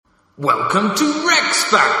Welcome to Rex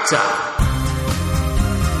Factor!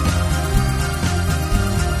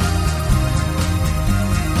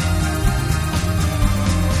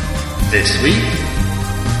 This week,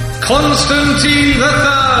 Constantine III!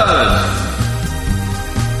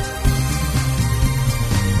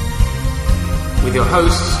 With your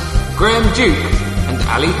hosts, Graham Duke and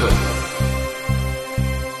Ali Hood.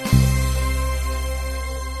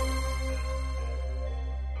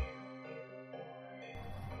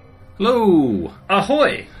 Hello!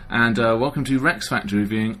 Ahoy! And welcome to Rex Factor,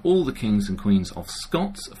 reviewing all the kings and queens of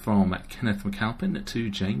Scots, from Kenneth MacAlpin to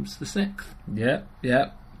James VI.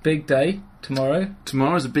 Yeah. Big day tomorrow.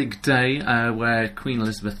 Tomorrow's a big day where Queen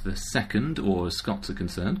Elizabeth II, or as Scots are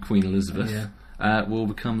concerned, Queen Elizabeth, will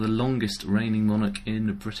become the longest reigning monarch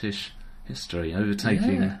in British history,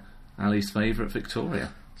 overtaking Ali's favourite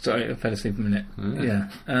Victoria. Sorry, I fell asleep a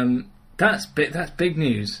minute. That's big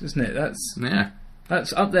news, isn't it?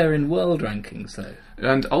 That's up there in world rankings, though.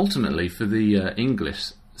 And ultimately, for the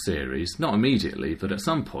English series, not immediately, but at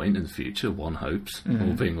some point in the future, one hopes,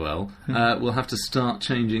 all being well, we'll have to start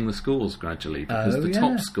changing the scores gradually, because the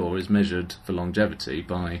top score is measured for longevity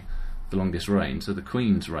by the longest reign, so the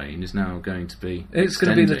Queen's reign is now going to be It's going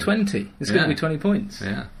to be the 20. It's going to be 20 points.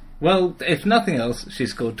 Yeah. Well, if nothing else, she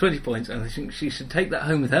scored 20 points, and I think she should take that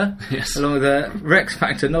home with her, Yes. along with a Rex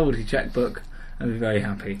Factor novelty checkbook, and be very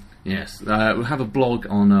happy. Yes, we'll have a blog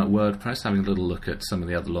on WordPress, having a little look at some of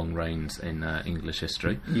the other long reigns in English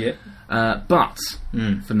history. Yeah. But,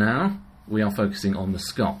 for now, we are focusing on the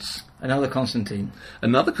Scots. Another Constantine.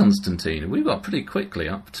 Another Constantine. We got pretty quickly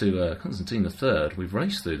up to Constantine III. We've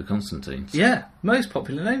raced through the Constantines. Yeah, most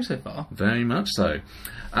popular name so far. Very much so.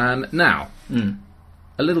 Now,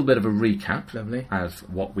 a little bit of a recap Lovely. of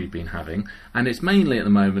what we've been having, and it's mainly at the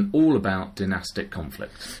moment all about dynastic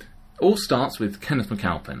conflict. All starts with Kenneth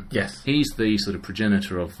MacAlpin. Yes. He's the sort of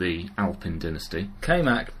progenitor of the Alpin dynasty.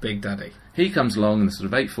 K-Mac, Big Daddy. He comes along in the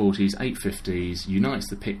sort of 840s, 850s, unites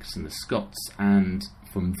the Picts and the Scots, and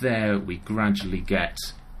from there we gradually get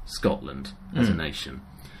Scotland as a nation.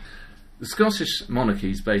 The Scottish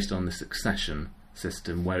monarchy is based on the succession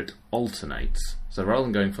system where it alternates. So rather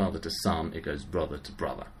than going father to son, it goes brother to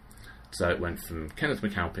brother. So it went from Kenneth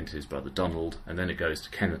MacAlpin to his brother Donald, and then it goes to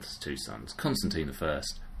Kenneth's two sons, Constantine I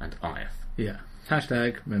and Eyeth. Yeah.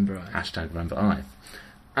 Hashtag remember Eyeth. Hashtag remember Eyeth.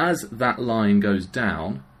 As that line goes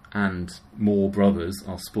down and more brothers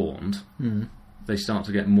are spawned, they start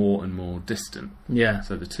to get more and more distant. Yeah.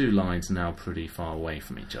 So the two lines are now pretty far away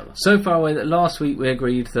from each other. So far away that last week we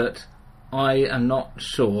agreed that I am not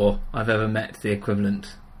sure I've ever met the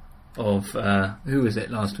equivalent of, who was it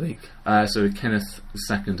last week? So Kenneth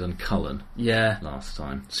II and Cullen Yeah. last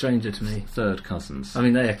time. Stranger to me. Third cousins. I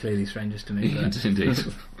mean, they are clearly strangers to me. But Indeed.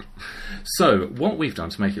 So, what we've done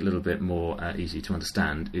to make it a little bit more easy to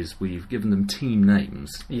understand is we've given them team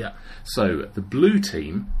names. Yeah. So, the blue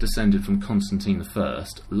team descended from Constantine I.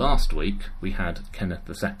 Last week, we had Kenneth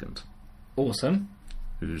II, Awesome.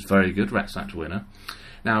 who was very good, Rex Factor winner.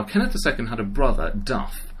 Now, Kenneth II had a brother,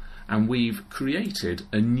 Duff, and we've created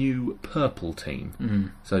a new purple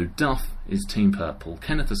team. So, Duff is team purple,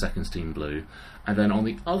 Kenneth II's team blue, and then on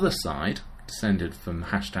the other side, descended from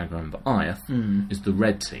hashtag remember Eyeth, is the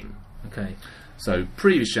red team. Okay. So,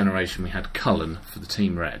 previous generation we had Cullen for the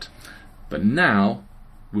team red, but now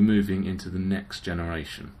we're moving into the next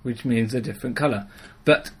generation. Which means a different colour.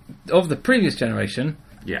 But of the previous generation,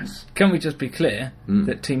 Yes. can we just be clear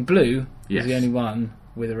that Team Blue Yes. is the only one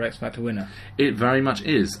with a Rex Factor winner? It very much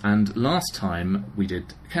is, and last time we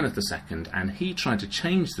did Kenneth II, and he tried to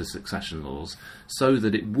change the succession laws so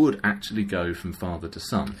that it would actually go from father to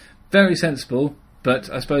son. Very sensible, but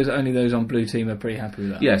I suppose only those on Blue Team are pretty happy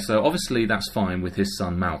with that. Yeah, so obviously that's fine with his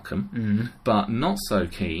son Malcolm, but not so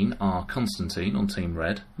keen are Constantine on Team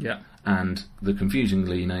Red Yeah. and the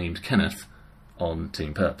confusingly named Kenneth on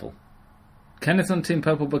Team Purple. Kenneth on Team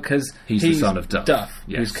Purple because He's the son of Duff.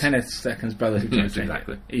 Yes. who's Kenneth II's brother who Yes, changed it.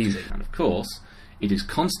 exactly. Easy. And of course, it is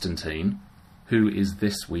Constantine who is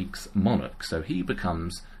this week's monarch, so he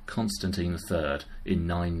becomes Constantine III in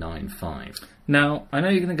 995. Now, I know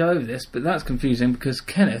you're going to go over this, but that's confusing because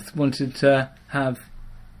Kenneth wanted to have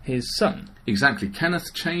his son. Exactly.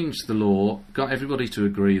 Kenneth changed the law, got everybody to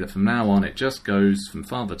agree that from now on it just goes from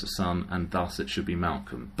father to son, and thus it should be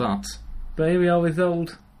Malcolm. But here we are with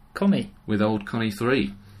old Connie. with old Connie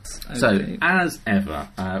III. Okay. So, as ever,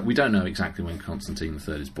 we don't know exactly when Constantine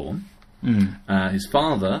III is born. His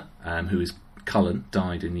father, who is Cullen,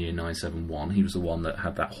 died in the year 971. He was the one that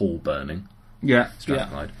had that hall burning. Yeah.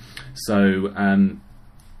 Strathclyde. So,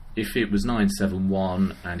 if it was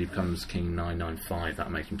 971 and he becomes king 995,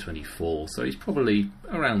 that'll make him 24. So he's probably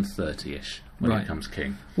around 30-ish when Right. he becomes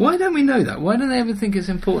king. Why don't we know that? Why don't they ever think it's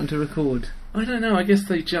important to record? I don't know. I guess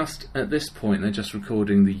they just, at this point, they're just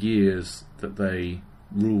recording the years that they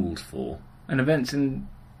ruled for, And events in...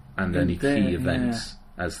 and In any there, key events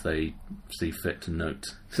as they see fit to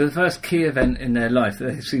note. So the first key event in their life that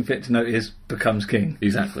they see fit to note is becomes king.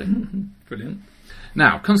 Exactly. Brilliant.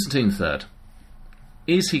 Now, Constantine III.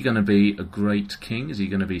 Is he going to be a great king? Is he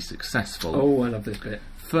going to be successful? Oh, I love this bit.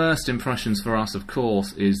 First impressions for us, of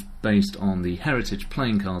course, is based on the Heritage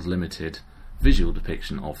Playing Cards Limited visual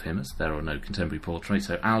depiction of him, as there are no contemporary portraits.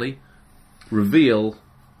 So, Ali, reveal...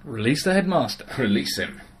 Release the headmaster. Release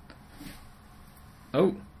him.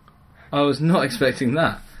 Oh, I was not expecting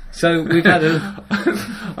that. So we've had a...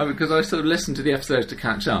 Because I sort of listened to the episodes to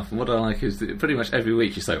catch up, and what I like is that pretty much every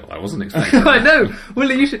week you say, well, I wasn't expecting I that. know.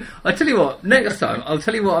 Well, you should... I tell you what, next time I'll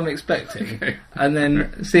tell you what I'm expecting, Okay. and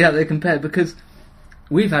then see how they compare, because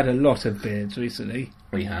we've had a lot of beards recently.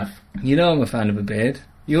 We have. You know I'm a fan of a beard.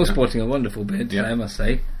 You're sporting a wonderful beard today, Yeah. I must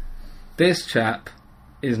say. This chap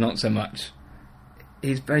is not so much.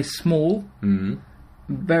 He's very small,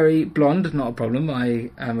 very blonde, not a problem, I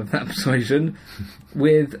am of that persuasion,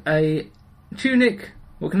 with a tunic,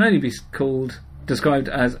 what can only be described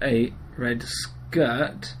as a red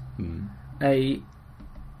skirt, a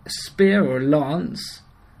spear or a lance,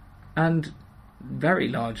 and very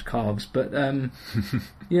large calves, but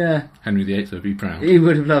yeah, Henry VIII would be proud. he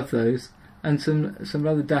would have loved those, and some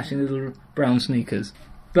rather dashing little brown sneakers.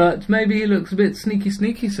 But maybe he looks a bit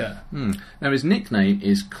sneaky, sir. Now, his nickname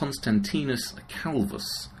is Constantinus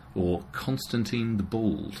Calvus, or Constantine the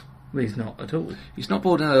Bald. Well, he's not at all. He's not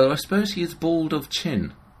bald, no, I suppose he is bald of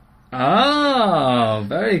chin. Ah,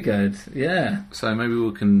 very good. Yeah. So maybe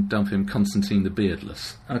we can dump him Constantine the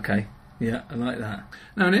Beardless. Okay. Yeah, I like that.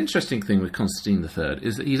 Now, an interesting thing with Constantine III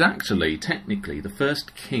is that he's actually, technically, the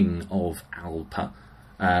first king of Alpa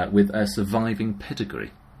with a surviving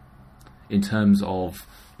pedigree in terms of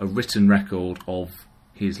a written record of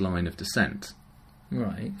his line of descent.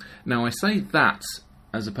 Right. Now, I say that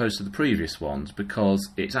as opposed to the previous ones because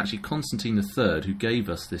it's actually Constantine III who gave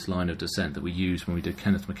us this line of descent that we used when we did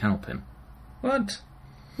Kenneth MacAlpin. What?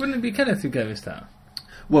 Wouldn't it be Kenneth who gave us that?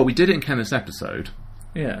 Well, we did it in Kenneth's episode,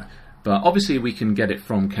 Yeah. but obviously we can get it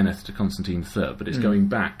from Kenneth to Constantine III, but it's going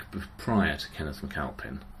back prior to Kenneth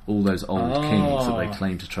MacAlpin. All those old kings that they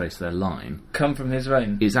claim to trace their line Come from his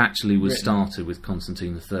reign. is actually was Written. started with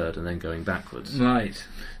Constantine III and then going backwards. Right.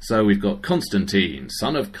 So we've got Constantine,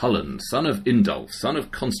 son of Cullen, son of Indulf, son of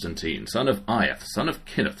Constantine, son of Iath, son of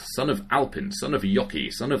Kenneth, son of Alpin, son of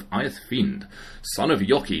Yoki, son of Iathfiend, son of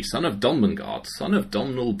Yoki, son of Donmungard, son of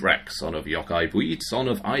Domnall Breck, son of Yokai Buid, son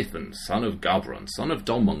of Aithon, son of Gabron, son of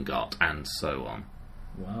Domungard, and so on.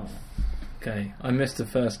 Wow. Okay. I missed the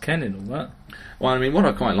first Ken in all that. Well, I mean, what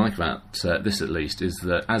I quite like about this, at least, is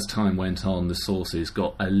that as time went on, the sources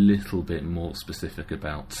got a little bit more specific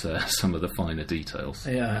about some of the finer details.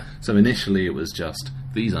 Yeah. So initially it was just,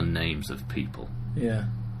 these are names of people. Yeah.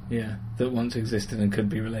 Yeah. That once existed and could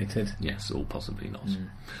be related. Yes, or possibly not.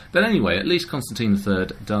 But anyway, at least Constantine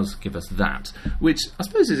III does give us that, which I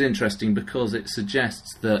suppose is interesting because it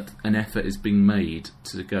suggests that an effort is being made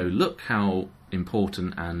to go, look how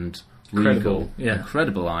important and Credible, regal, yeah.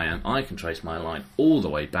 incredible I am. I can trace my line all the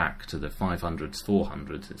way back to the 500s,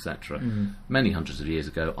 400s, etc. Many hundreds of years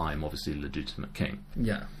ago, I am obviously a legitimate king.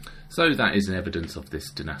 Yeah. So that is an evidence of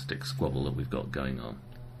this dynastic squabble that we've got going on.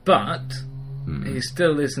 But he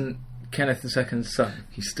still isn't Kenneth II's son.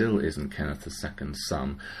 He still isn't Kenneth II's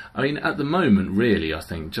son. I mean, at the moment, really, I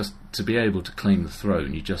think just to be able to claim the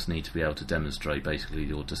throne, you just need to be able to demonstrate basically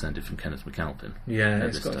you're descended from Kenneth MacAlpin. Yeah, at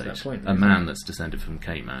it's this got stage. to that point. A man that's descended from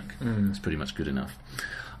K-Mac. It's pretty much good enough.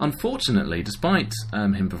 Unfortunately, despite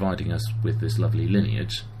him providing us with this lovely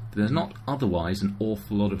lineage, there's not otherwise an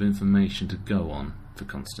awful lot of information to go on for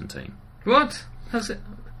Constantine. What? That's it.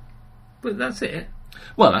 But that's it.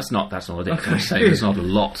 Well, that's not what I'm going to say. There's not a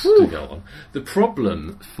lot to go on. The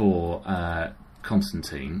problem for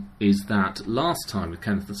Constantine is that last time with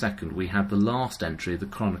Kenneth II we had the last entry of the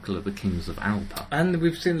Chronicle of the Kings of Alpa. And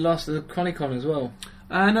we've seen the last of the Chronicon as well.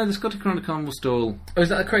 No, the Scottish Chronicon will still... Oh, is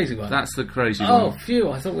that a crazy one? That's the crazy Oh, one. phew,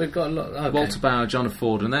 I thought we'd got a lot... Okay. Walter Bauer, John of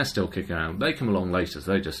Ford, and they're still kicking around. They come along later,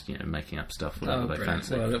 so they're just making up stuff, whatever they brilliant.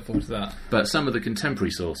 fancy. Well, I look forward to that. But some of the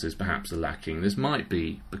contemporary sources perhaps are lacking. This might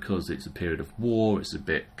be because it's a period of war, it's a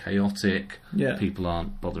bit chaotic, Yeah. people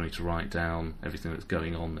aren't bothering to write down everything that's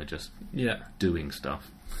going on, they're just Yeah. doing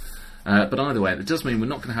stuff. But either way, it does mean we're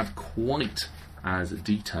not going to have quite as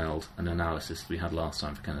detailed an analysis as we had last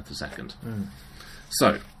time for Kenneth II.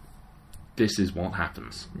 So, this is what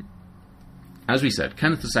happens. As we said,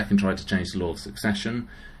 Kenneth II tried to change the law of succession.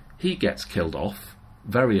 He gets killed off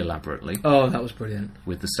very elaborately. Oh, that was brilliant.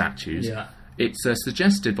 With the statues. Yeah. It's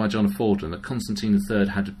suggested by John of Fordun that Constantine III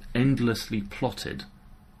had endlessly plotted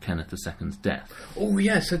Kenneth II's death. Oh,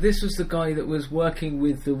 yeah, so this was the guy that was working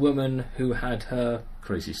with the woman who had her...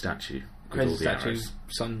 Crazy statue. Crazy statue,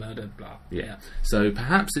 son murdered, blah. Yeah. So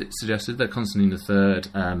perhaps it suggested that Constantine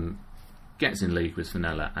III gets in league with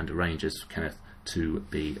Fenella and arranges for Kenneth to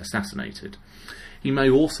be assassinated. He may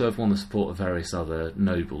also have won the support of various other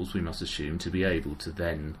nobles, we must assume, to be able to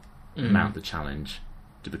then mount the challenge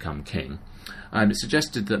to become king. It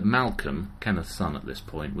suggested that Malcolm, Kenneth's son at this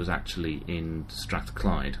point, was actually in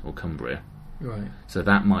Strathclyde, or Cumbria. Right. So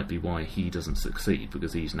that might be why he doesn't succeed,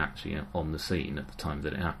 because he's actually on the scene at the time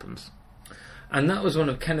that it happens. And that was one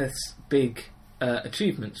of Kenneth's big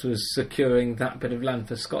achievements, was securing that bit of land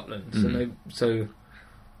for Scotland.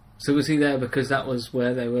 So was he there because that was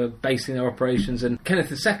where they were basing their operations? And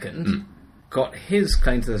Kenneth II got his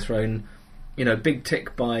claim to the throne, big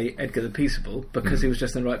tick by Edgar the Peaceable, because he was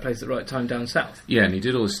just in the right place at the right time down south. Yeah, and he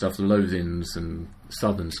did all this stuff, the Lothians and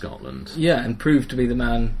southern Scotland. Yeah, and proved to be the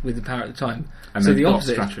man with the power at the time. And so the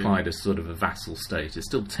opposite Strathclyde as sort of a vassal state. It's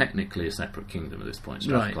still technically a separate kingdom at this point,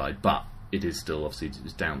 Strathclyde, but it is still, obviously,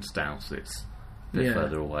 it's down south, it's a bit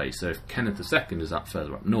further away. So if Kenneth II is up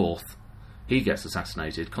further up north, he gets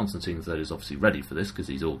assassinated. Constantine III is obviously ready for this because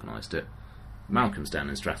he's organised it. Malcolm's down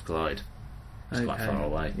in Strathclyde. It's quite far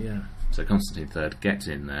away. Yeah. So Constantine III gets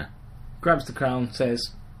in there. Grabs the crown,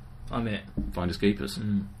 says, I'm it. Finders keepers.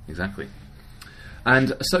 Exactly.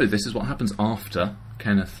 And so this is what happens after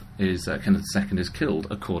Kenneth II is killed,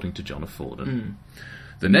 according to John of Fordun.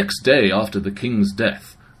 The next day after the king's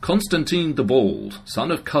death, Constantine the Bald, son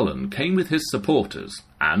of Cullen, came with his supporters,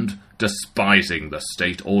 and, despising the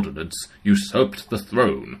state ordinance, usurped the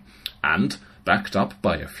throne, and, backed up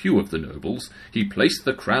by a few of the nobles, he placed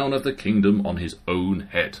the crown of the kingdom on his own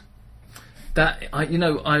head. I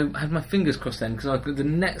had my fingers crossed then, because the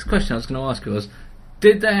next question I was going to ask you was,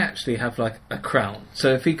 did they actually have, a crown?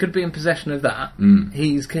 So if he could be in possession of that,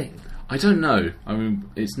 he's king. I don't know. I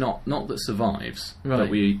mean, it's not that survives, but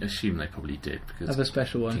we assume they probably did, because have a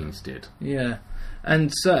special one. Kings did. Yeah.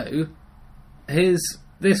 And so,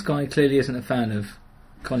 this guy clearly isn't a fan of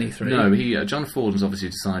Connie III. No, John Fordun's obviously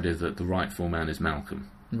decided that the rightful man is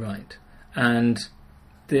Malcolm. Right. And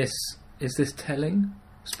is this telling?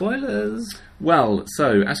 Spoilers! Well,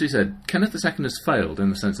 so, as we said, Kenneth II has failed in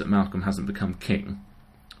the sense that Malcolm hasn't become king,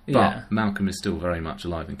 but Malcolm is still very much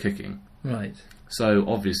alive and kicking. Right. So,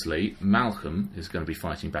 obviously, Malcolm is going to be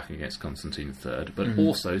fighting back against Constantine III, but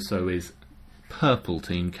also so is Purple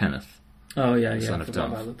Team Kenneth. Oh, yeah, son of forgot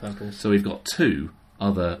Dove. about the purples. So we've got two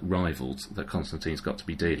other rivals that Constantine's got to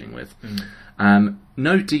be dealing with.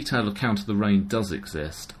 No detailed account of the reign does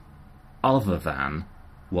exist, other than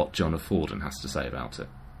what John of Fordun has to say about it.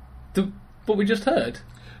 What we just heard?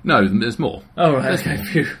 No, there's more. Oh, right, okay.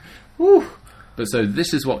 Phew. Woo. But so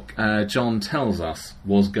this is what John tells us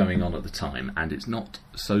was going on at the time, and it's not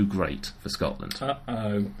so great for Scotland.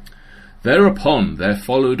 Uh-oh. Thereupon there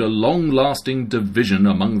followed a long-lasting division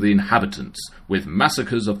among the inhabitants, with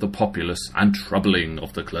massacres of the populace and troubling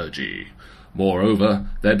of the clergy. Moreover,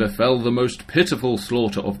 there befell the most pitiful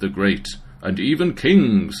slaughter of the great, and even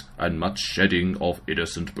kings, and much shedding of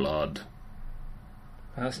innocent blood.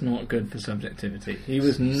 That's not good for subjectivity. He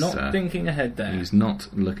was not thinking ahead there. He's not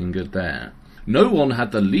looking good there. No one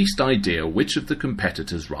had the least idea which of the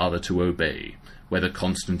competitors rather to obey, whether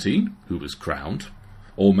Constantine, who was crowned,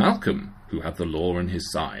 or Malcolm, who had the law on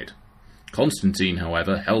his side. Constantine,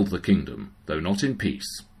 however, held the kingdom, though not in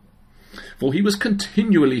peace. For he was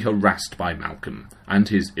continually harassed by Malcolm and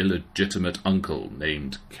his illegitimate uncle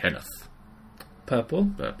named Kenneth.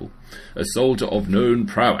 Purple, a soldier of known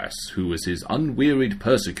prowess, who was his unwearied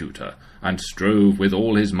persecutor, and strove with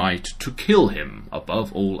all his might to kill him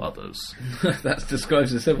above all others. That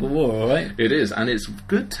describes the Civil War, all right? It is, and it's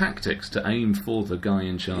good tactics to aim for the guy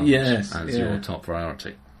in charge as your top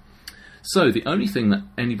priority. So the only thing that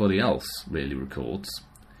anybody else really records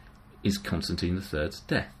is Constantine III's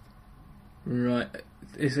death. Right.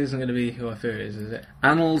 This isn't going to be who I fear it is it?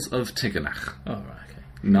 Annals of Tigernach. Oh, right, okay.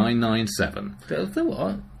 997. The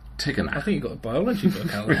what? Tigernach. I think you got a biology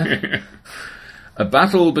book out there. A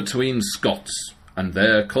battle between Scots, and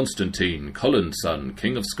there Constantine, Cullen's son,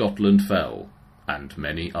 King of Scotland, fell, and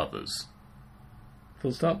many others.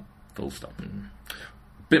 Full stop? Full stop.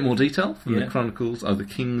 Bit more detail from the Chronicles of the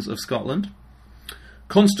Kings of Scotland.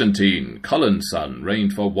 Constantine, Cullen's son,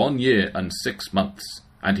 reigned for 1 year and 6 months,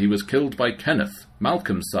 and he was killed by Kenneth,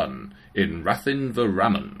 Malcolm's son, in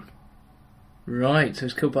Rathin-ver-Rammon. Right, so he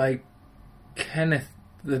was killed by Kenneth,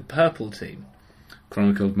 the Purple Team.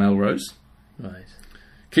 Chronicle of Melrose. Right.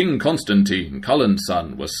 King Constantine, Cullen's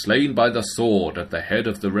son, was slain by the sword at the head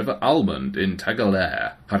of the river Almond in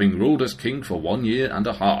Tegalair, having ruled as king for 1 year and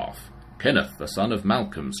a half. Kenneth, the son of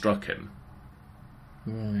Malcolm, struck him.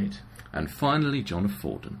 Right. And finally, John of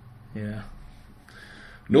Fordun. Yeah.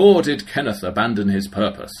 Nor did Kenneth abandon his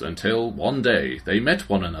purpose until, one day, they met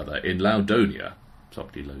one another in Laudonia,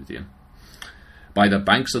 probably Lothian, by the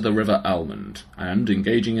banks of the river Almond, and,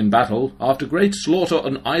 engaging in battle, after great slaughter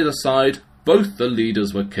on either side, both the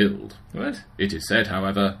leaders were killed. What? It is said,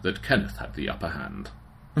 however, that Kenneth had the upper hand.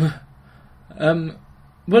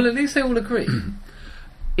 Well, at least they all agree.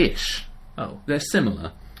 Ish. Oh. They're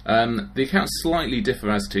similar. The accounts slightly differ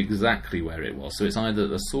as to exactly where it was, so it's either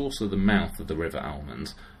the source or the mouth of the river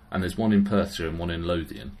Almond, and there's one in Perthshire and one in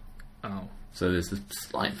Lothian. Oh. So there's a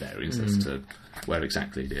slight variance as to where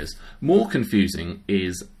exactly it is. More confusing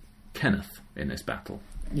is Kenneth in this battle,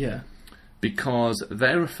 Yeah. because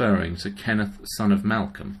they're referring to Kenneth, son of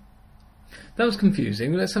Malcolm. That was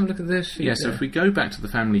confusing. Let's have a look at this sheet. Yeah, so if we go back to the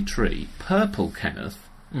family tree, Purple Kenneth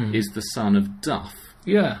is the son of Duff,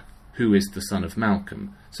 Yeah. who is the son of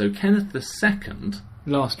Malcolm. So Kenneth II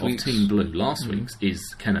Last of week's. Team Blue, last week's,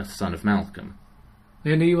 is Kenneth, son of Malcolm.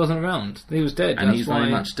 And he wasn't around. He was dead. And That's he's why...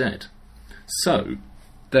 very much dead. So,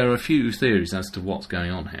 there are a few theories as to what's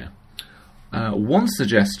going on here. One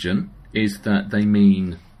suggestion is that they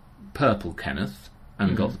mean Purple Kenneth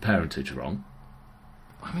and got the parentage wrong.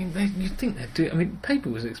 I mean, you'd think they'd do... I mean, paper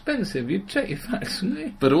was expensive. You'd check your facts, wouldn't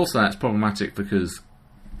you? But also that's problematic because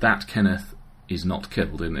that Kenneth is not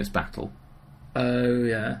killed in this battle. Oh,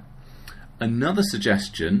 yeah. Another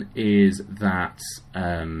suggestion is that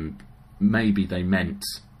maybe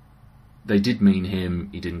they did mean him,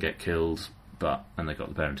 he didn't get killed, and they got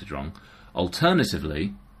the parentage wrong.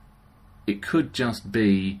 Alternatively, it could just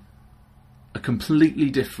be a completely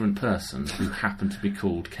different person who happened to be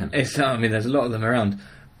called Kenneth. I mean, there's a lot of them around.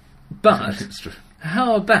 But It's true.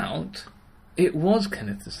 how about it was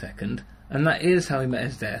Kenneth II, and that is how he met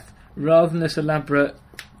his death, rather than this elaborate...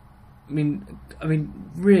 I mean,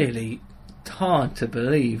 really hard to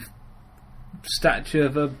believe statue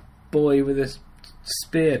of a boy with a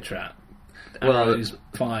spear trap. Arrows,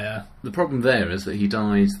 fire. The problem there is that he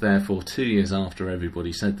dies, therefore, 2 years after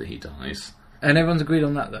everybody said that he dies. And everyone's agreed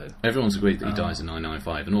on that, though. Everyone's agreed that he dies in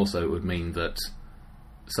 995, and also it would mean that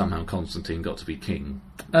somehow Constantine got to be king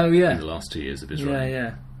Oh, yeah. in the last 2 years of his reign.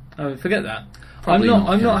 Yeah. Oh, forget that. Probably I'm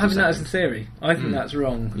not not having Kenneth that as a II. theory. I think that's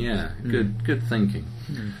wrong. Yeah, good thinking.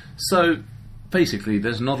 So, basically,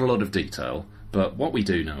 there's not a lot of detail, but what we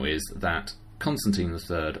do know is that Constantine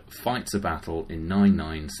III fights a battle in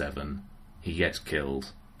 997, he gets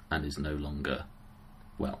killed, and is no longer,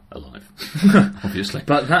 alive, obviously.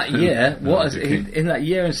 But that year, king. in that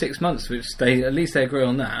year and 6 months, which at least they agree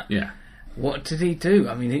on that, Yeah. what did he do?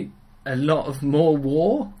 I mean, a lot of more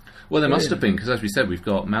war? Well, there must have been, because as we said, we've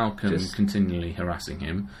got Malcolm Just- continually harassing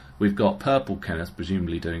him. We've got Purple Kenneth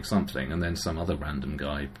presumably doing something, and then some other random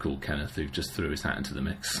guy called Kenneth who just threw his hat into the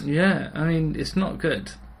mix. Yeah, I mean, it's not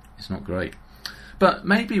good. It's not great. But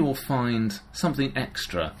maybe we'll find something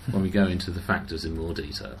extra when we go into the factors in more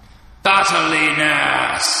detail.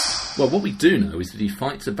 Battliness! Well, what we do know is that he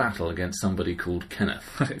fights a battle against somebody called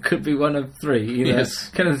Kenneth. It could be one of three. Either Yes.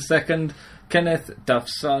 Kenneth II, Kenneth,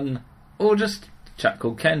 Duff's son, or just a chap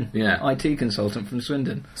called Ken, Yeah. IT consultant from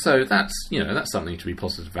Swindon. So that's something to be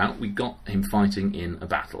positive about. We got him fighting in a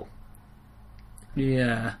battle.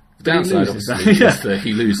 Yeah. The But he downside, loses obviously, that. is that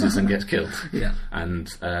he loses and gets killed. Yeah. And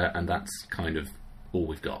that's kind of all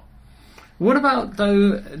we've got. What about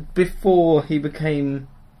though before he became?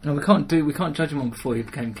 No, we can't judge him on before he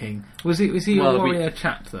became king. Was he Well, a warrior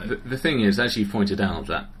chap though? The thing is, as you pointed out,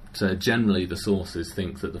 that generally the sources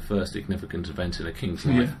think that the first significant event in a king's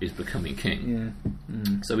life is becoming king. Yeah.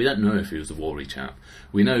 So we don't know if he was a warrior chap.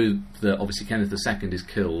 We know that obviously Kenneth II is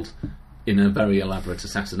killed in a very elaborate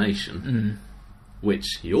assassination, which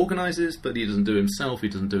he organises, but he doesn't do himself, he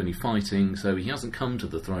doesn't do any fighting, so he hasn't come to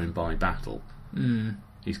the throne by battle.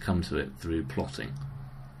 He's come to it through plotting.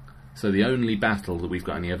 So the only battle that we've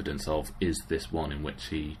got any evidence of is this one in which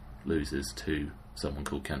he loses to someone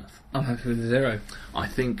called Kenneth. I'm happy with 0. I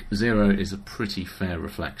think 0 is a pretty fair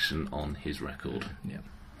reflection on his record. Yeah.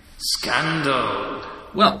 Scandal!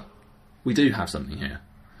 Well, we do have something here.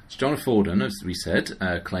 So John of Fordun, as we said,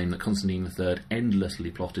 claimed that Constantine III endlessly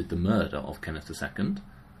plotted the murder of Kenneth II,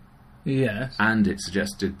 Yes. and it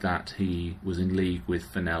suggested that he was in league with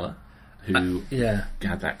Fenella, who Yeah.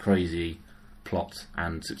 had that crazy plot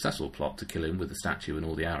and successful plot to kill him with the statue and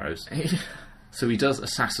all the arrows. So he does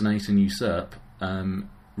assassinate and usurp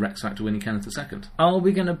Rex Factor winning Kenneth II. Are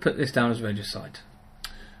we going to put this down as regicide?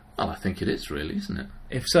 Well, I think it is really, isn't it?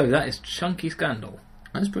 If so, that is chunky scandal.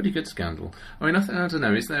 That's pretty good scandal. I mean, I don't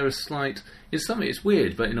know. Is there a slight? It's something. It's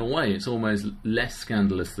weird, but in a way, it's almost less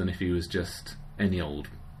scandalous than if he was just any old.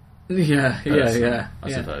 Yeah.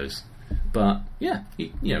 I suppose. But yeah,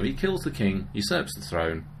 he kills the king, usurps the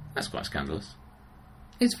throne. That's quite scandalous.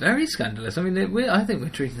 It's very scandalous. I mean, I think we're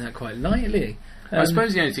treating that quite lightly. I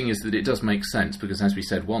suppose the only thing is that it does make sense because, as we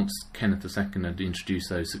said, once Kenneth II had introduced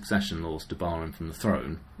those succession laws to bar him from the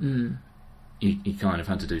throne, he kind of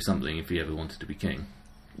had to do something if he ever wanted to be king.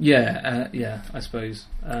 Yeah, I suppose.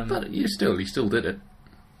 But he still did it,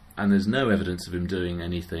 and there's no evidence of him doing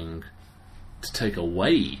anything to take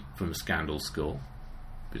away from a scandal score.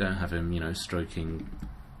 We don't have him, stroking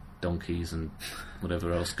donkeys and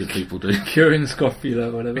whatever else good people do. Curing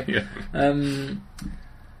scrofula, whatever. Yeah.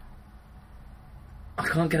 I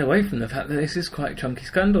can't get away from the fact that this is quite a chunky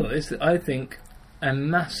scandal. It's, I think, a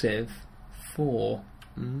massive 4.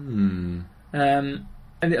 And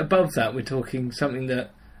above that, we're talking something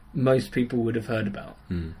that most people would have heard about.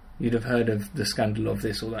 You'd have heard of the scandal of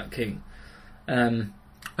this or that king. I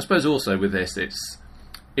suppose also with this, it's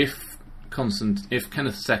if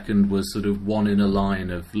Kenneth II was sort of one in a line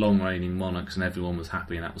of long-reigning monarchs and everyone was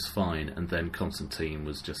happy and that was fine, and then Constantine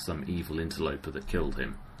was just some evil interloper that killed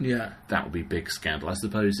him, that would be a big scandal. I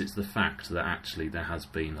suppose it's the fact that actually there has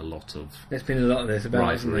been a lot of... There's been a lot of this about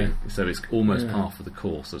rivalry, so it's almost par for the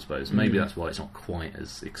course, I suppose. Maybe that's why it's not quite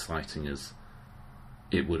as exciting as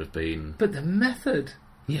it would have been. But the method...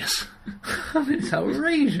 Yes. I mean, it's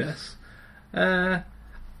outrageous. I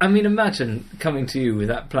mean, imagine coming to you with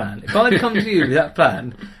that plan. If I'd come to you with that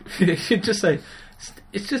plan, you'd just say,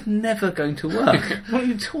 it's just never going to work. What are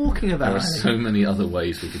you talking about? There are so many other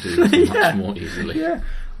ways we could do this much more easily. Yeah.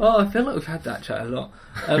 Oh, I feel like we've had that chat a lot.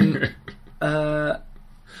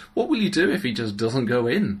 What will you do if he just doesn't go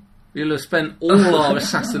in? You'll have spent all our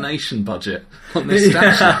assassination budget on this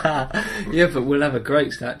statue. Yeah, but we'll have a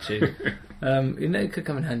great statue. It could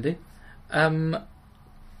come in handy.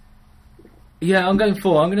 Yeah, I'm going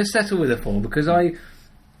 4. I'm going to settle with a 4 because I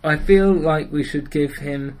feel like we should give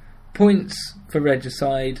him points for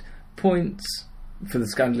regicide, points for the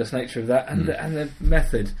scandalous nature of that, and the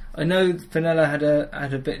method. I know Fenella had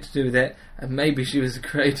a bit to do with it, and maybe she was a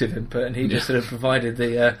creative input, and he just sort of provided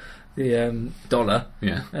the dollar.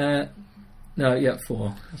 Yeah.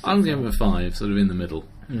 4. I'm going with 5, sort of in the middle.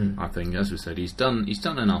 I think, as we said, he's done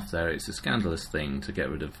enough there. It's a scandalous thing to get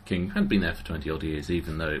rid of King. Had been there for 20 odd years,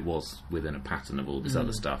 even though it was within a pattern of all this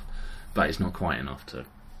other stuff. But it's not quite enough to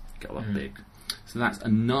go up big. So that's a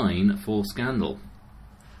 9 for scandal.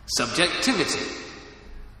 Subjectivity.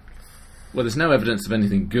 Well, there's no evidence of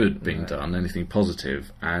anything good being done, anything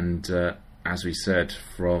positive, and as we said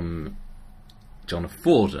from John of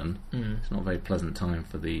Forden, it's not a very pleasant time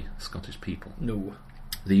for the Scottish people. No.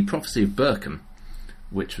 The prophecy of Birken,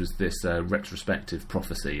 which was this retrospective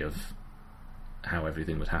prophecy of how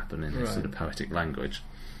everything would happen in this sort of poetic language.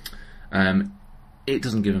 It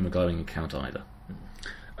doesn't give him a glowing account either.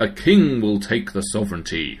 A king will take the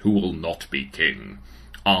sovereignty who will not be king.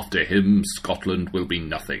 After him, Scotland will be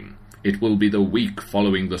nothing. It will be the weak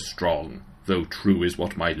following the strong, though true is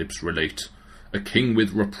what my lips relate. A king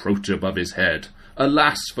with reproach above his head.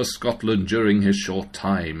 Alas for Scotland during his short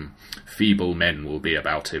time. Feeble men will be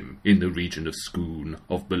about him, in the region of Scone,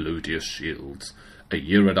 of melodious shields. 1.5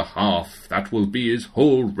 years, that will be his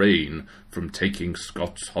whole reign. From taking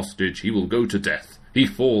Scots hostage he will go to death. He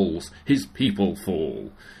falls, his people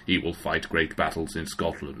fall. He will fight great battles in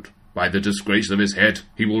Scotland. By the disgrace of his head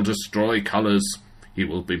he will destroy colours. He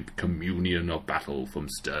will be communion of battle from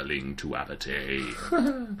Stirling to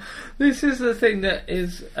Abertay. This is the thing that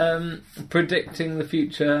is predicting the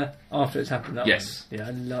future after it's happened. That yes. One. Yeah,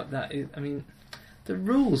 I love that. I mean, the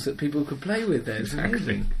rules that people could play with there is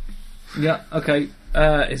amazing. Yeah, okay.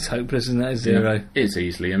 It's hopeless, isn't it? 0. Yeah, it's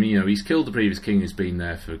easily. I mean, he's killed the previous king who's been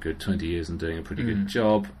there for a good 20 years and doing a pretty good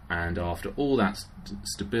job, and after all that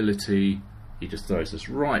stability, he just throws us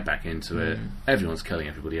right back into it. Everyone's killing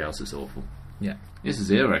everybody else. It's awful. Yeah. It's a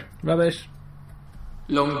 0. Rubbish.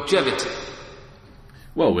 Longevity.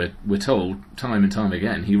 Well, we're told time and time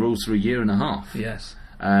again he rules for 1.5 years. Yes.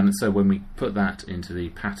 So when we put that into the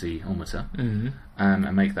Patty-ometer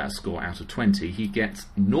and make that score out of 20, he gets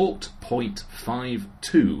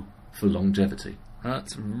 0.52 for longevity.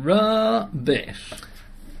 That's rubbish.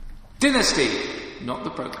 Dynasty. Not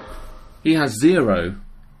the program. He has 0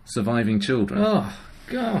 surviving children. Oh,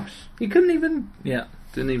 gosh. He couldn't even... Yeah.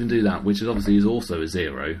 Didn't even do that, which is also a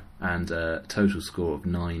 0, and a total score of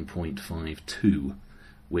 9.52,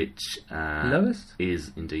 which lowest?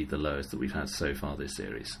 is indeed the lowest that we've had so far this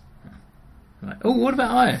series. Right. Oh, what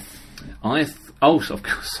about Ith? Of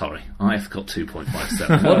course, sorry. I've got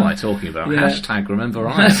 2.57. What am I talking about? Yeah. Hashtag remember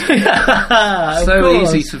Ith. Of So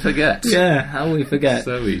course. easy to forget. Yeah, how we forget.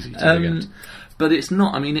 So easy to forget. But it's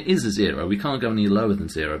not, I mean, it is a 0. We can't go any lower than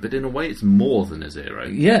 0, but in a way it's more than a 0.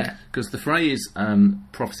 Yeah. Because the phrase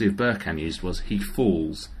Prophecy of Burkhan used was, he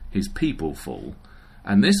falls, his people fall.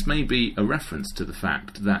 And this may be a reference to the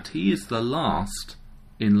fact that he is the last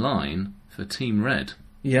in line for Team Red.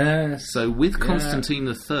 Yes. So with Constantine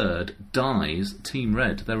III dies Team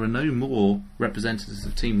Red. There are no more representatives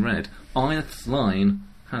of Team Red. Ith's line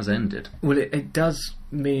has ended. Well, it does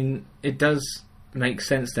make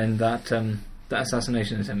sense then that that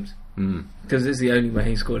assassination attempt. Because it's the only way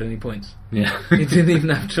he scored any points. Yeah. He didn't even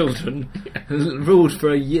have children. Ruled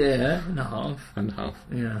for a year and a half.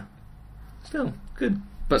 Yeah. Still, good.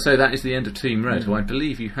 But so that is the end of Team Red, who I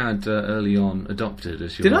believe you had early on adopted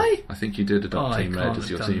as your... Did I? I think you did adopt Team Red as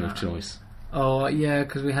your team of choice. Oh, yeah,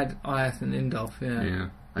 because we had Ith and Indolf, Yeah.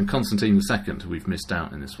 And Constantine II, who we've missed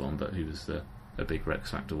out in this one, but he was a big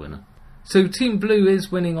Rex Factor winner. So Team Blue is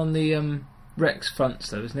winning on the Rex fronts,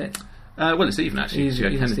 though, isn't it? Well, it's even, actually.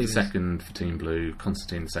 Even Kenneth II Stevens. for Team Blue,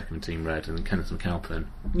 Constantine II for Team Red, and then Kenneth McAlpin,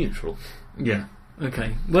 neutral. Yeah.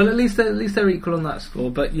 Okay. Well, at least they're equal on that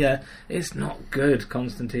score. But yeah, it's not good,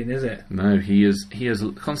 Constantine, is it? No, he is.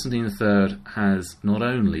 Constantine III has not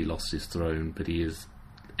only lost his throne, but he has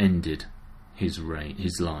ended his reign,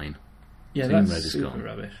 his line. Yeah, Team that's Red is super gone.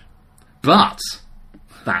 rubbish. But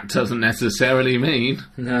that doesn't necessarily mean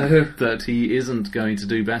No. that he isn't going to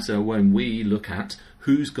do better when we look at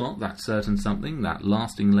who's got that certain something, that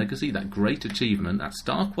lasting legacy, that great achievement, that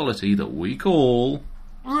star quality that we call...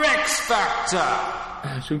 Rex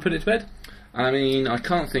Factor! Should we put it to bed? I mean, I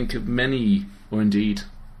can't think of many, or indeed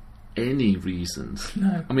any reasons.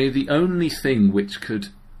 No. I mean, the only thing which could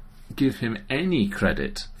give him any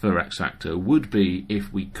credit for Rex Factor would be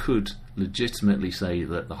if we could legitimately say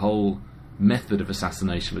that the whole method of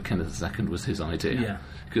assassination for Kenneth II was his idea. Yeah.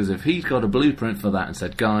 Because if he'd got a blueprint for that and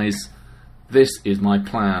said, guys, this is my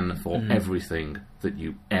plan for everything that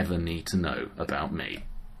you ever need to know about me.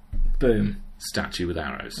 Boom. Statue with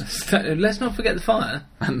arrows. Let's not forget the fire.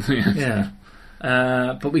 And, Yeah.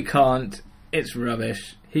 But we can't. It's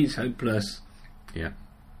rubbish. He's hopeless. Yeah.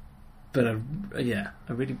 But I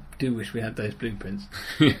really do wish we had those blueprints.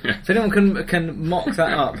 If anyone can mock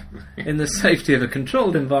that up in the safety of a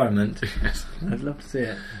controlled environment, Yes. I'd love to see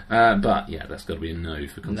it. But yeah, that's got to be a no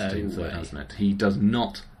for Constantine No III, way. hasn't it? He does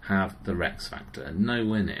not have the Rex Factor.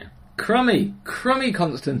 Nowhere near. Crummy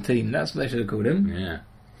Constantine. That's what they should have called him. Yeah.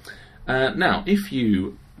 Now, if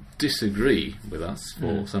you disagree with us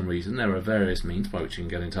for some reason, there are various means by which you can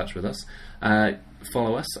get in touch with us.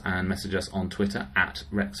 Follow us and message us on Twitter at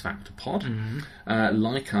RexFactorPod.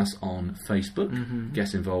 Like us on Facebook.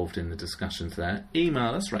 Get involved in the discussions there.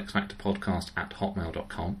 Email us,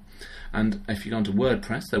 rexfactorpodcast@hotmail.com. And if you go onto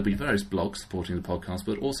WordPress, there'll be various blogs supporting the podcast,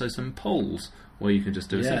 but also some polls where you can just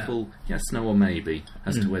do a simple yes, no or maybe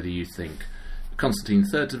as to whether you think Constantine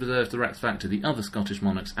III deserved the Rex Factor, the other Scottish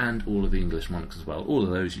monarchs, and all of the English monarchs as well. All of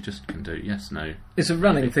those you just can do yes, no. It's a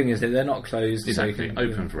running thing, isn't it? They're not closed. Exactly. So you can,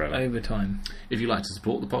 Open forever. Over time. If you'd like to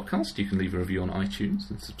support the podcast, you can leave a review on iTunes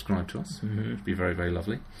and subscribe to us. It would be very, very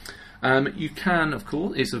lovely. You can, of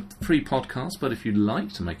course, it's a free podcast, but if you'd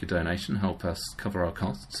like to make a donation, help us cover our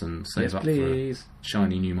costs and save up for a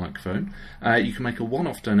shiny new microphone, you can make a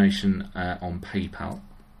one-off donation on PayPal.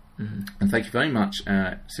 And thank you very much,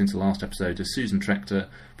 since the last episode, to Susan Trechter,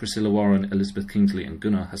 Priscilla Warren, Elizabeth Kingsley and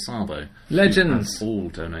Gunnar Hasabo. Legends! Who have all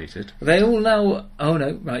donated. They all know... Oh,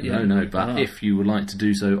 no, right, yeah. No, but if you would like to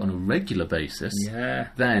do so on a regular basis, Yeah.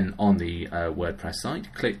 then on the WordPress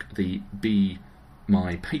site, click the Be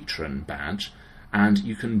My Patron badge, and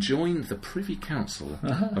you can join the Privy Council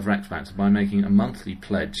of Rex Factor by making a monthly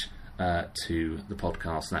pledge to the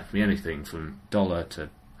podcast. And that can be anything from $1 to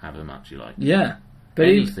however much you like. Yeah. But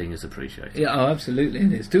Anything is appreciated. Yeah, oh, absolutely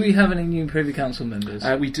it is. Do we have any new Privy Council members?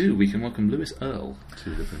 We do. We can welcome Lewis Earle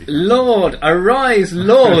to the Privy Council. Lord, arise,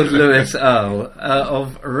 Lord Lewis Earle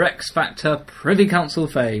of Rex Factor Privy Council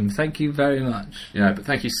fame. Thank you very much. Yeah, but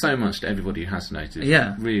thank you so much to everybody who has donated.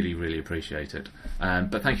 Yeah. Really, really appreciate it.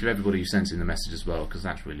 But thank you to everybody who sends in the message as well, because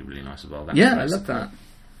that's really, really nice as well. That's Yeah, great I love support.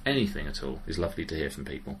 that. Anything at all is lovely to hear from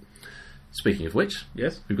people. Speaking of which,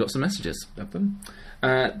 Yes, we've got some messages. love them.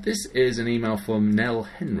 This is an email from Nell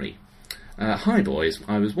Henry. Hi boys,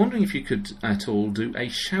 I was wondering if you could at all do a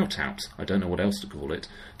shout out, I don't know what else to call it,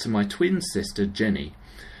 to my twin sister Jenny.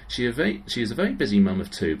 She is a very busy mum of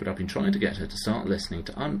two, but I've been trying to get her to start listening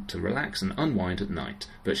to relax and unwind at night,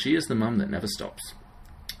 but she is the mum that never stops.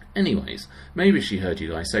 Anyways, maybe she heard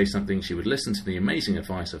you guys say something, she would listen to the amazing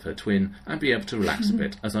advice of her twin and be able to relax a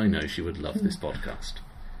bit, as I know she would love this podcast.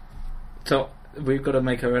 So, we've got to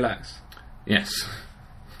make her relax. Yes.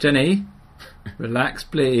 Jenny, relax,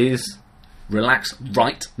 please. Relax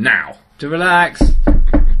right now. To relax.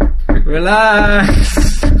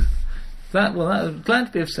 Relax. That was glad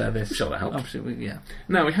to be of service. Sure, that helped. Absolutely, yeah.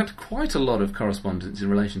 Now, we had quite a lot of correspondence in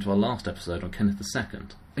relation to our last episode on Kenneth II.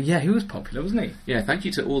 Yeah, he was popular, wasn't he? Yeah, thank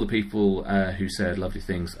you to all the people who said lovely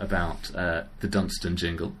things about the Dunstan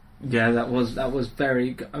jingle. Yeah, that was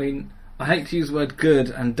very good. I mean, I hate to use the word good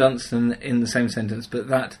and Dunstan in the same sentence, but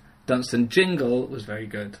that Dunstan jingle was very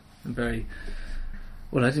good. And very...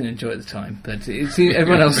 Well, I didn't enjoy it at the time, but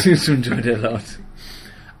everyone else seems to have enjoyed it a lot.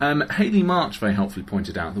 Hayley March very helpfully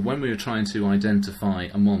pointed out that when we were trying to identify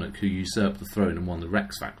a monarch who usurped the throne and won the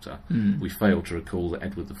Rex Factor, we failed to recall that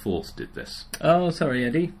Edward IV did this. Oh, sorry,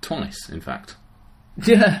 Eddie. Twice, in fact.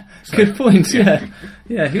 Yeah, so, good point, yeah.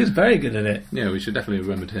 Yeah, he was very good at it. Yeah, we should definitely have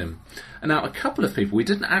remembered him. And now, a couple of people, we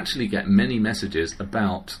didn't actually get many messages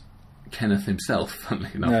about Kenneth himself, funnily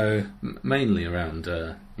enough. No. Mainly around,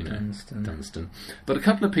 Dunstan. But a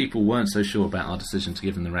couple of people weren't so sure about our decision to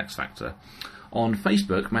give him the Rex Factor. On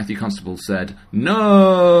Facebook, Matthew Constable said,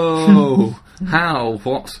 "No! How?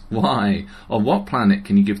 What? Why? On what planet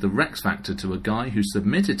can you give the Rex Factor to a guy who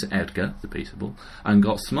submitted to Edgar, the Peaceable, and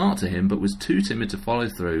got smart to him but was too timid to follow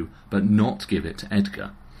through, but not give it to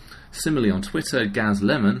Edgar?" Similarly, on Twitter,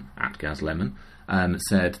 @GazLemon,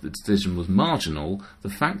 said the decision was marginal. The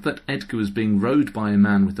fact that Edgar was being rode by a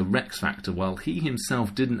man with the Rex Factor while he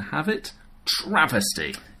himself didn't have it?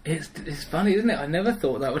 Travesty. It's funny, isn't it? I never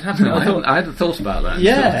thought that would happen. No, I hadn't thought about that.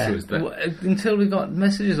 Yeah, until we got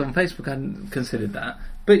messages on Facebook, I hadn't considered that.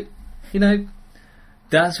 But,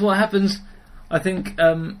 that's what happens. I think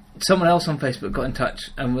someone else on Facebook got in touch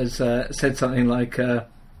and was said something like, I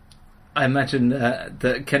imagine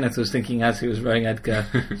that Kenneth was thinking as he was rowing Edgar,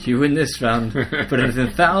 "You win this round, but in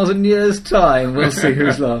 1,000 years' time, we'll see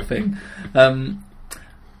who's laughing." But,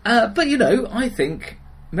 I think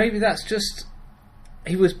maybe that's just...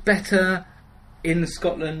 He was better in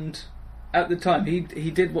Scotland at the time. He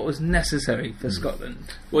did what was necessary for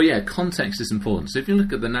Scotland. Well, yeah, context is important. So if you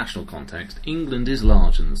look at the national context, England is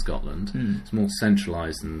larger than Scotland. It's more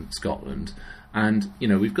centralised than Scotland. And,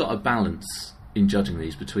 we've got a balance in judging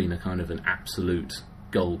these between a kind of an absolute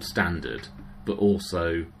gold standard, but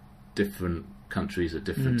also different countries at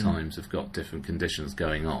different times have got different conditions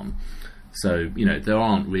going on. So, there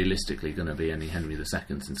aren't realistically going to be any Henry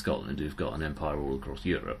II's in Scotland who've got an empire all across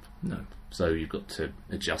Europe. No. So you've got to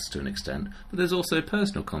adjust to an extent. But there's also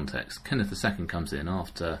personal context. Kenneth II comes in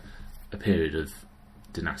after a period of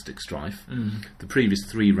dynastic strife. The previous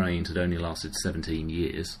 3 reigns had only lasted 17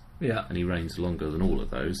 years. Yeah. And he reigns longer than all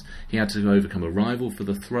of those. He had to overcome a rival for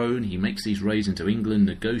the throne. He makes these raids into England,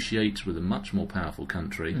 negotiates with a much more powerful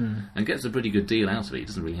country, and gets a pretty good deal out of it. He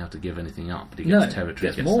doesn't really have to give anything up, but he gets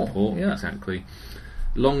territory, gets more support. Yeah. Exactly.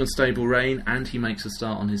 Long and stable reign, and he makes a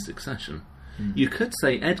start on his succession. You could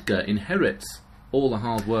say Edgar inherits all the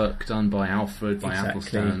hard work done by Alfred, by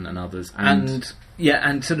Athelstan, and others, and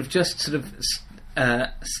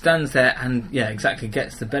stands there and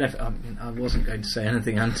gets the benefit. I mean, I wasn't going to say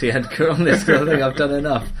anything anti-Edgar on this because I think I've done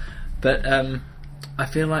enough, but I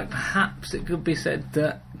feel like perhaps it could be said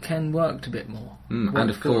that Ken worked a bit more. And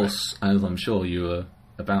of course, as I'm sure you were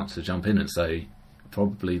about to jump in and say,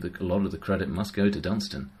 probably a lot of the credit must go to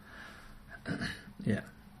Dunstan. Yeah.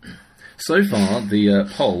 So far, the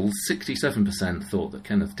polls, 67% thought that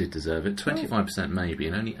Kenneth did deserve it, 25% maybe,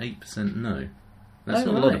 and only 8% no. That's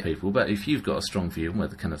not a lot of people, but if you've got a strong view on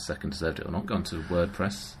whether Kenneth II deserved it or not, go on to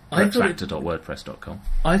WordPress, rexfactor.wordpress.com.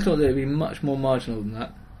 I thought that it would be much more marginal than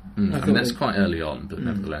that. That's quite early on, but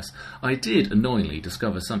nevertheless. I did annoyingly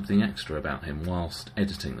discover something extra about him whilst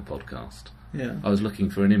editing the podcast. Yeah. I was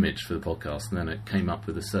looking for an image for the podcast, and then it came up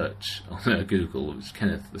with a search on Google. It was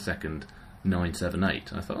Kenneth II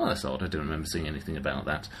 978. I thought, that's odd, I don't remember seeing anything about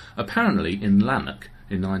that. Apparently, in Lanark,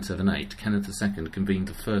 in 978, Kenneth II convened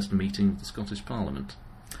the first meeting of the Scottish Parliament.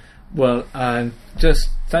 Well, just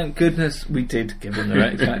thank goodness we did give him the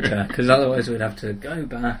Rex Factor, because otherwise we'd have to go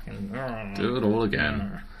back and do it all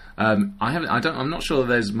again. I'm not sure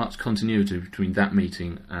there's much continuity between that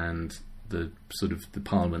meeting and the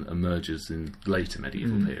Parliament emerges in the later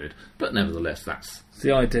medieval period, but nevertheless, that's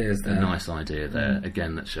the idea is there. A nice idea there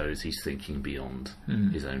again that shows he's thinking beyond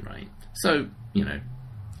his own reign. So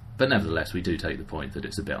but nevertheless, we do take the point that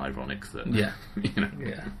it's a bit ironic that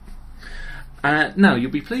Now,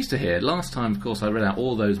 you'll be pleased to hear, last time, of course, I read out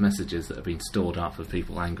all those messages that have been stored up of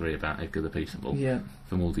people angry about Edgar the Peaceable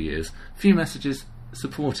from all the years. A few messages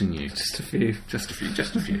supporting you. Just a few. Just a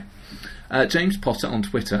few. James Potter on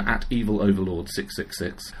Twitter at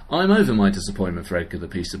EvilOverlord666. I'm over my disappointment for Edgar the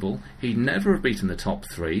Peaceable. He'd never have beaten the top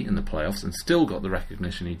 3 in the playoffs and still got the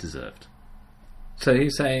recognition he deserved. So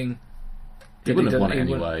he's saying... He wouldn't have won it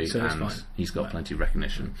anyway, and he's got plenty of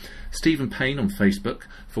recognition. Stephen Payne on Facebook.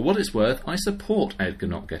 For what it's worth, I support Edgar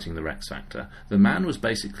not getting the Rex Factor. The man was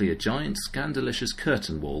basically a giant, scandalicious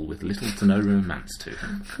curtain wall with little to no romance to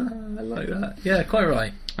him. I like that. Yeah, quite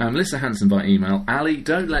right. Melissa Hanson by email. Ali,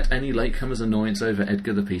 don't let any latecomers' annoyance over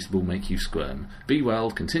Edgar the Peaceable make you squirm. Be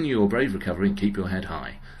well, continue your brave recovery and keep your head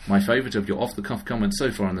high. My favourite of your off-the-cuff comments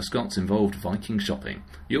so far on the Scots involved Viking shopping.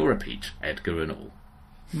 You're a peach, Edgar and all.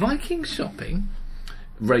 Viking shopping?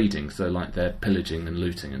 Raiding, so like they're pillaging and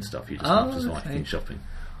looting and stuff. You just have to Viking shopping.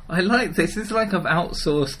 I like this. It's like I've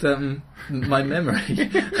outsourced my memory.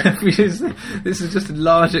 This is just a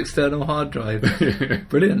large external hard drive.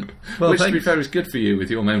 Brilliant. Well, which, to be fair, is good for you with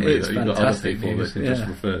your memory. That you've got other people that can just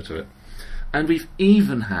refer to it. And we've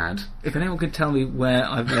even had... If anyone could tell me where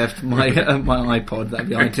I've left my my iPod, that'd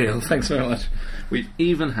be ideal. Thanks very much. We've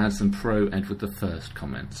even had some pro Edward I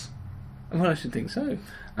comments. Well, I should think so.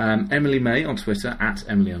 Emily May on Twitter, at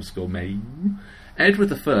Emily_May.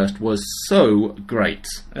 Edward I was so great.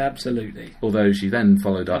 Absolutely. Although she then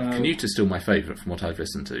followed up, Canute's still my favourite from what I've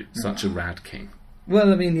listened to. Such a rad king.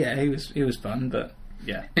 Well, I mean, yeah, he was fun, but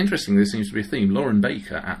yeah. Interestingly, there seems to be a theme. Lauren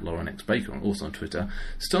Baker, at LaurenXBaker, also on Twitter,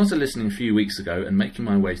 started listening a few weeks ago and making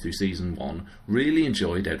my way through season 1. Really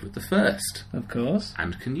enjoyed Edward I. Of course.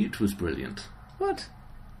 And Canute was brilliant. What?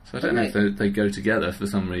 So I don't know if they go together for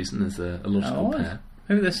some reason as a logical pair.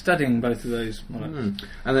 Maybe they're studying both of those monarchs.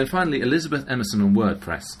 And then finally, Elizabeth Emerson on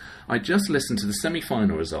WordPress. I just listened to the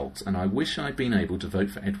semi-final results and I wish I'd been able to vote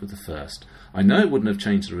for Edward I. I know it wouldn't have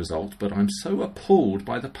changed the result, but I'm so appalled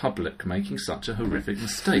by the public making such a horrific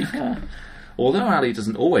mistake. Although Ali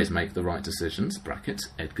doesn't always make the right decisions, brackets,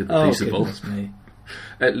 Edgar the Peaceable, me.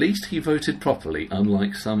 At least he voted properly,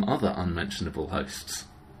 unlike some other unmentionable hosts.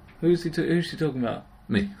 Who's she talking about?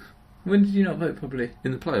 Me. When did you not vote properly?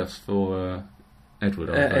 In the playoffs for Edward.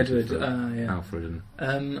 Alfred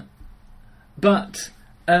and... what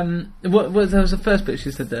that was the first bit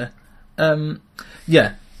she said there.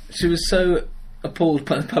 Yeah, she was so appalled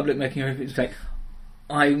by the public making a horrific mistake.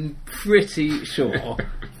 I'm pretty sure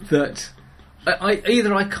that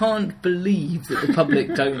I can't believe that the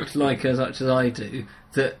public don't like her as much as I do.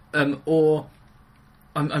 That or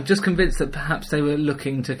I'm just convinced that perhaps they were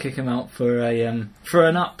looking to kick him out for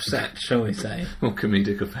an upset, shall we say? Or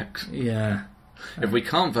comedic effect. Yeah. If we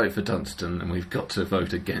can't vote for Dunstan and we've got to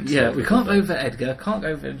vote against... Yeah, we can't vote for Edgar, can't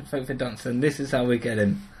vote for Dunstan, this is how we get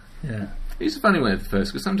him. Yeah. It's a funny way at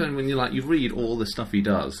first, because sometimes when you read all the stuff he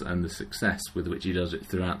does and the success with which he does it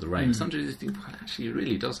throughout the reign, sometimes you think, well, actually, he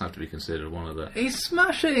really does have to be considered one of the... He's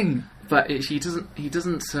smashing! But he doesn't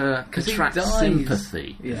attract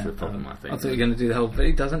sympathy, is the problem, I think. I thought you were going to do the whole... But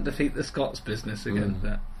he doesn't defeat the Scots business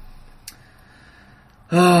again.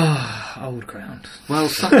 Old ground. Well,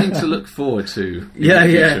 something to look forward to in the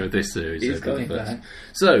future of this series. He's going back.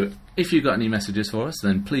 So, if you've got any messages for us,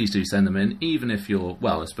 then please do send them in, even if you're...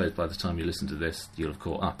 Well, I suppose by the time you listen to this, you'll have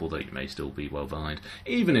caught up, although you may still be well behind.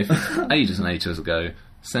 Even if ages and ages ago,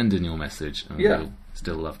 send in your message, and we'll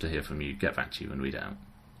still love to hear from you, get back to you and read it out.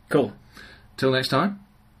 Cool. Till next time.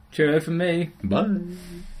 Cheerio from me. Bye.